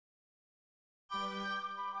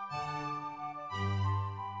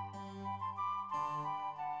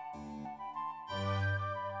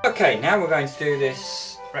Okay, now we're going to do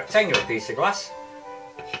this rectangular piece of glass.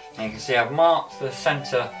 And you can see I've marked the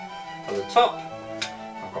centre of the top.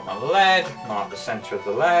 I've got my lead, marked the centre of the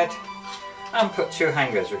lead, and put two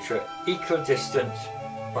hangers which are equidistant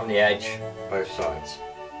from the edge, both sides.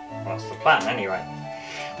 Well, that's the plan anyway.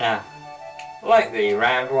 Now, like the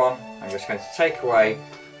round one, I'm just going to take away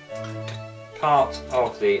part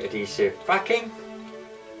of the adhesive backing.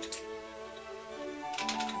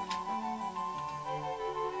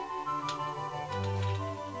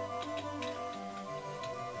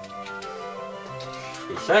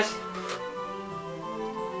 He says.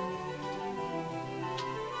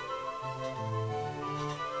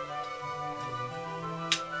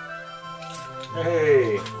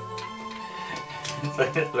 Hey!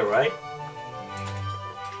 Take it away.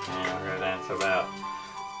 And we'll go down to about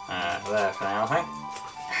there for now, I think.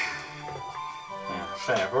 Now,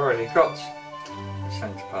 so I've already got the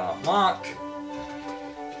centre part marked.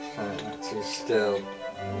 So that is still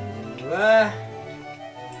there.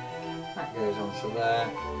 That goes onto there,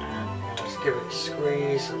 and just give it a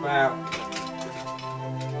squeeze about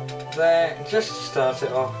there, just to start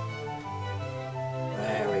it off.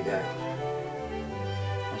 There we go.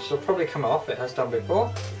 This will probably come off, it has done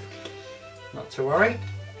before, not to worry.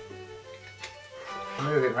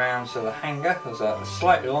 Move it round to the hanger. There's a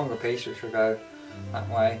slightly longer piece which will go that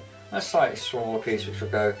way, and a slightly smaller piece which will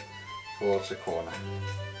go towards the corner.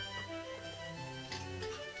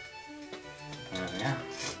 There we go.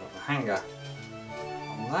 Hanger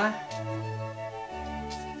on there.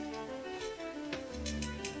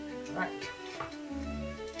 Right.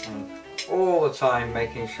 And all the time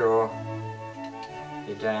making sure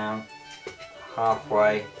you're down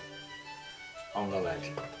halfway on the lead.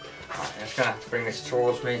 Right, I'm just going to have to bring this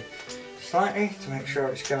towards me slightly to make sure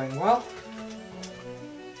it's going well.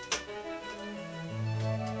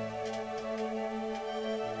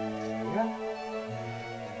 There we go.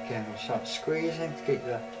 Again, we'll start squeezing to keep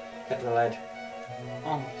get the lead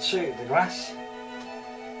onto the glass.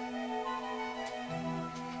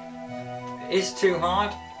 It is too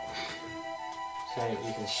hard, so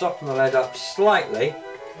you can soften the lead up slightly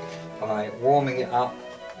by warming it up.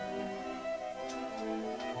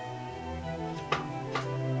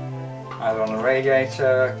 Either on a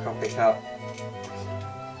radiator, coffee cup,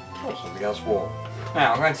 or something else warm.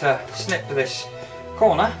 Now I'm going to snip to this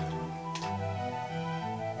corner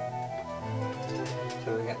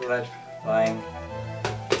so we get the lead lying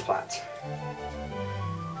flat.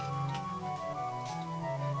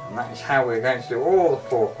 And that is how we're going to do all the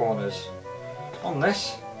four corners on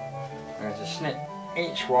this. I'm going to snip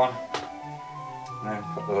each one and then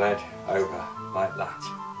put the lead over like that.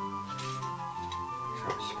 So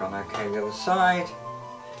it's gone okay the other side.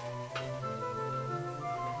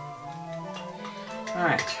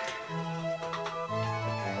 Right,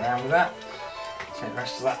 going around with that, take the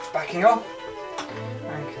rest of that backing off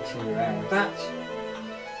and continue around with that.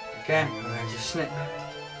 Again, I'm going to snip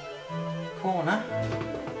the corner.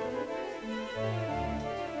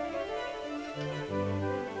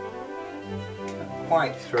 Not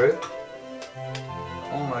quite through,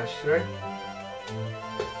 almost through.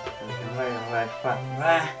 We can lay the lead flat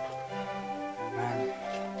there and then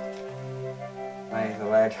lay the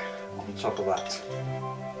lead on top of that.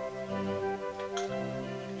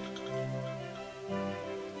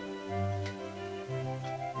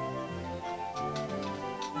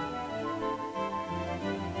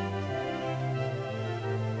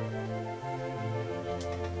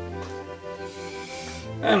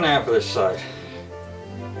 And now for this side.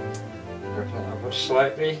 Open it up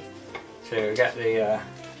slightly to get the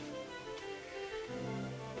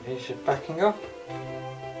adhesive backing off.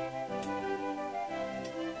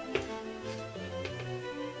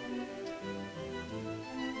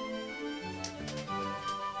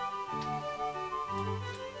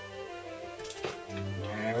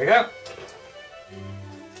 There we go.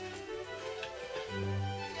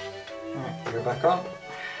 Right, go back on.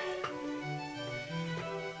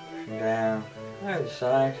 Pushing down either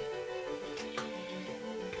side.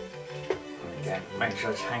 And again, make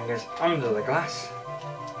sure this hanger's under the glass.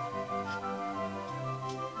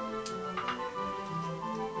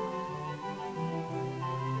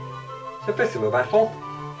 It's a bit of a battle.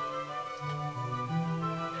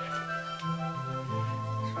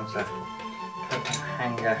 Just want to put the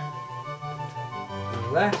hanger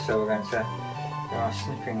over there, so we're going to do our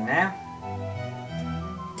snipping now.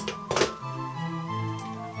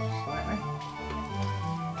 Slightly.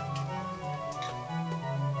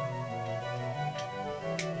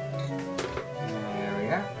 There we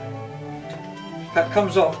go. If that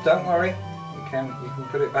comes off, don't worry. You can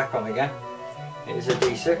put it back on again. It is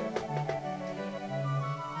adhesive.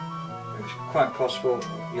 quite possible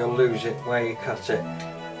you'll lose it where you cut it.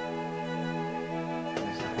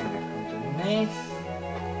 There's the hanger underneath.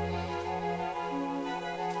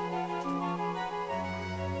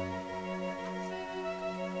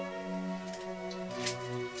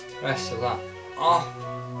 Rest of that off.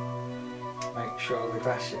 Make sure the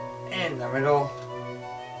glass is in the middle.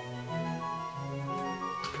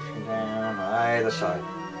 Pushing down either side.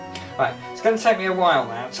 Right, it's going to take me a while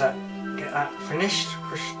now to get that finished,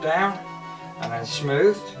 pushed down and then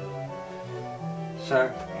smoothed.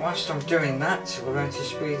 So whilst I'm doing that, we're going to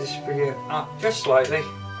speed this video up just slightly.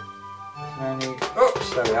 No need.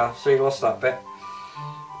 Oops, there we are. So you lost that bit.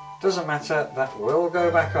 Doesn't matter, that will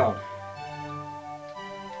go back on.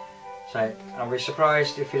 So I'll be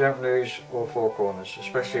surprised if you don't lose all 4 corners,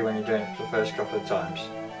 especially when you're doing it for the first couple of times.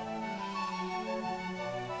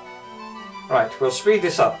 Right, we'll speed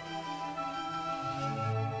this up.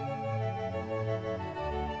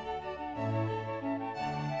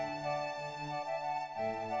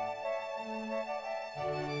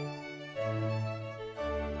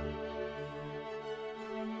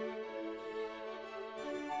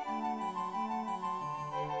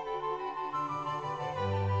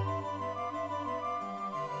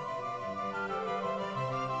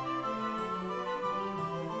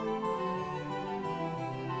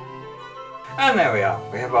 And there we are,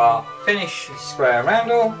 we have our finished square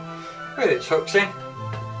roundel with its hooks in,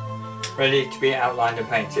 ready to be outlined and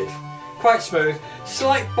painted. Quite smooth,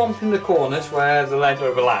 slight bump in the corners where the lead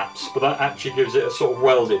overlaps, but that actually gives it a sort of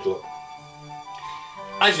welded look.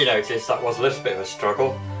 As you noticed, that was a little bit of a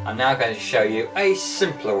struggle. I'm now going to show you a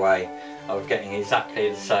simpler way of getting exactly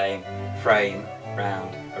the same frame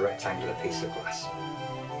round a rectangular piece of glass.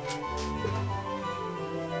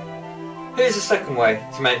 Here's the second way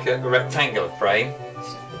to make a rectangular frame.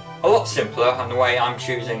 It's a lot simpler, and the way I'm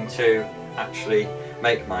choosing to actually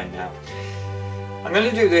make mine now. I'm going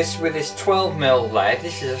to do this with this 12mm lead.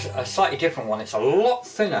 This is a slightly different one. It's a lot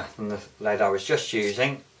thinner than the lead I was just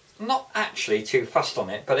using. Not actually too fussed on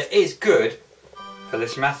it, but it is good for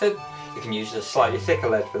this method. You can use a slightly thicker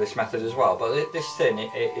lead for this method as well, but this thin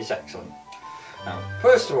it is excellent. Now,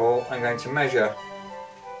 first of all, I'm going to measure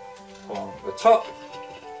on the top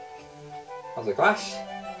of the glass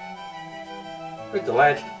with the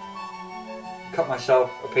lead, cut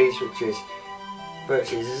myself a piece which is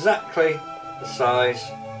virtually exactly the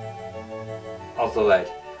size of the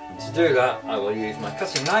lead. And to do that, I will use my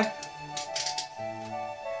cutting knife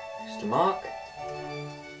just to mark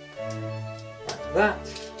like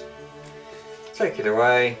that, take it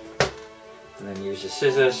away, and then use the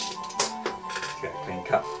scissors to get a clean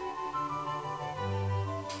cut.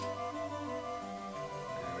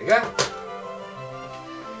 There we go.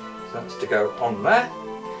 That's to go on there.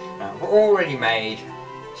 Now I've already made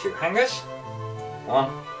 2 hangers. 1,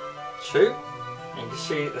 2. And you can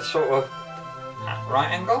see the sort of at right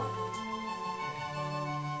angle.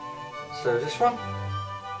 So this one.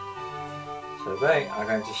 So they are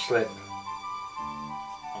going to slip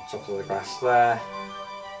on top of the glass there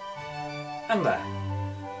and there.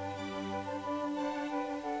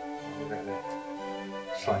 We'll get it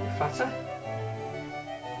slightly flatter.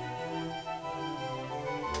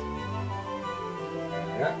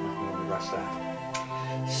 There.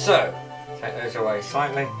 So, take those away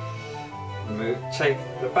slightly, take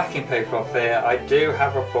the backing paper off here. I do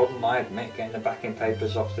have a problem, I admit, getting the backing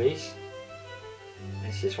papers off these.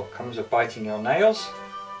 This is what comes of biting your nails.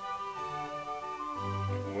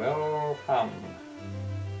 It will come.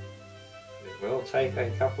 It will take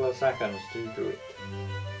a couple of seconds to do it.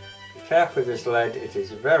 Be careful with this lead, it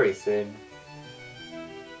is very thin.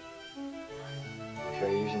 So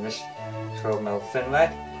you're using this 12mm thin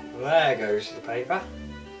lead. There goes the paper.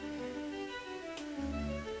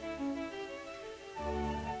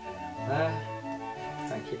 There.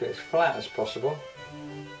 And keep it as flat as possible.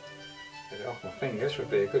 Get it off my fingers would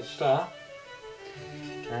be a good start.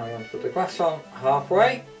 Now we're going to put the glass on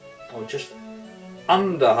halfway, or just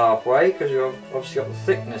under halfway, because you've obviously got the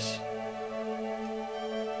thickness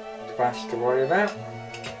of the glass to worry about.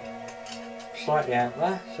 Slightly out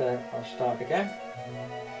there, so I'll start again.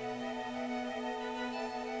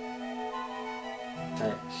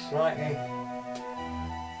 Slightly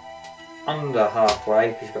under halfway,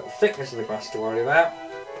 because you've got the thickness of the glass to worry about.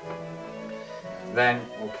 Then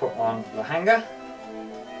we'll put on the hanger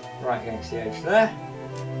right against the edge there.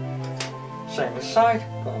 Same this side,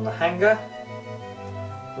 put on the hanger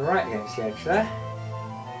right against the edge there.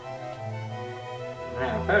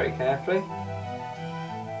 Now very carefully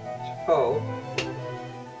to fold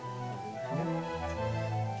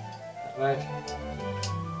that lead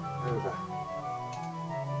over.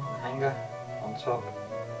 Hanger on top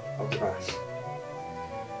of the glass.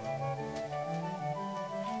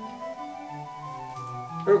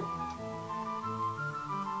 Oh,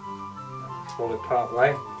 fold it part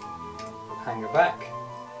way, hang it back.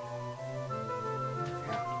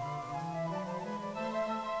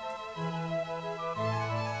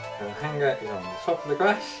 So the hanger is on the top of the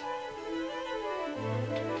glass.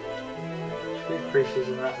 As few creases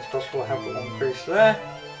in that as possible. I have got one crease there.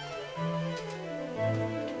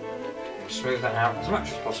 Smooth that out as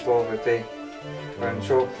much as possible with the bone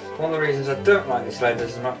tool. One of the reasons I don't like this lead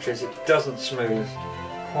as much is it doesn't smooth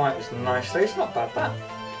quite as nicely. It's not bad, that.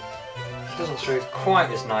 It doesn't smooth quite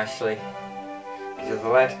as nicely as the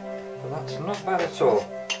lead, but that's not bad at all.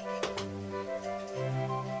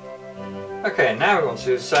 Okay, now we want to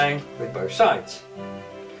do the same with both sides.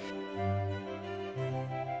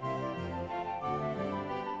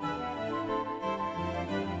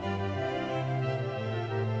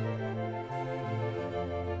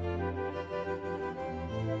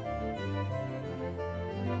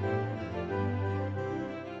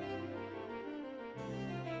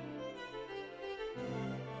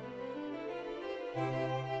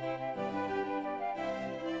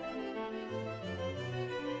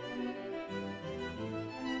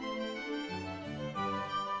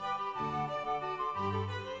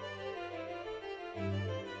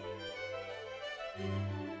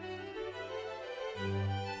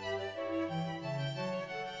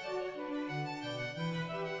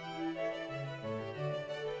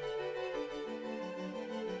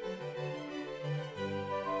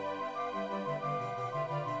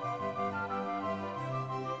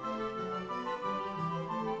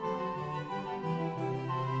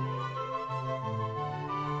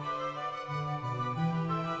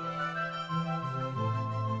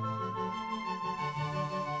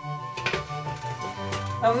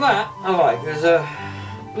 And that I like. There's a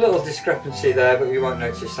little discrepancy there, but you won't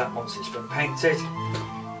notice that once it's been painted.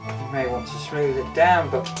 You may want to smooth it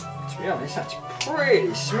down, but to be honest, that's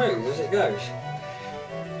pretty smooth as it goes.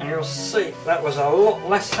 And you'll see that was a lot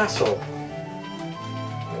less hassle.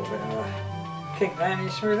 A little bit of a kink there in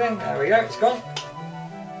your smoothing. There we go, it's gone.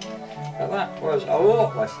 But that was a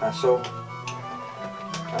lot less hassle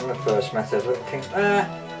than the first method. Little kink there.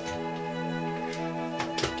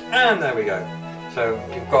 And there we go. So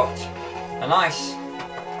we've got a nice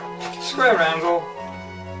square roundel,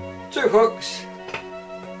 2 hooks,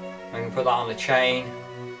 we can put that on the chain,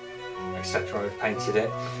 etc. when we've painted it.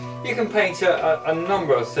 You can paint a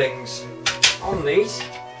number of things on these.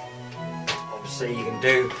 Obviously you can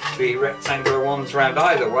do the rectangular ones around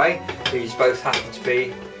either way. These both happen to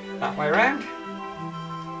be that way around.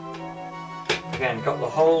 Again, got the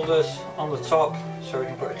holders on the top so we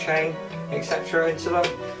can put a chain, etc. into them.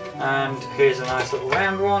 And here's a nice little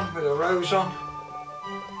round one with a rose on.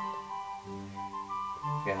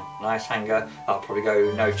 Yeah, nice hanger. That'll probably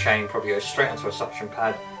go, no chain, probably go straight onto a suction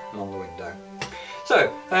pad and on the window.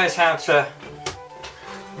 So there's how to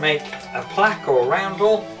make a plaque or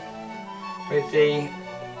roundel with the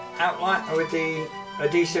outline, with the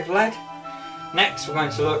adhesive lead. Next we're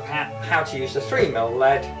going to look at how to use the 3mm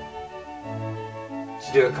lead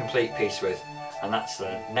to do a complete piece with, and that's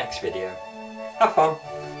the next video. Have fun.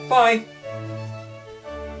 Bye.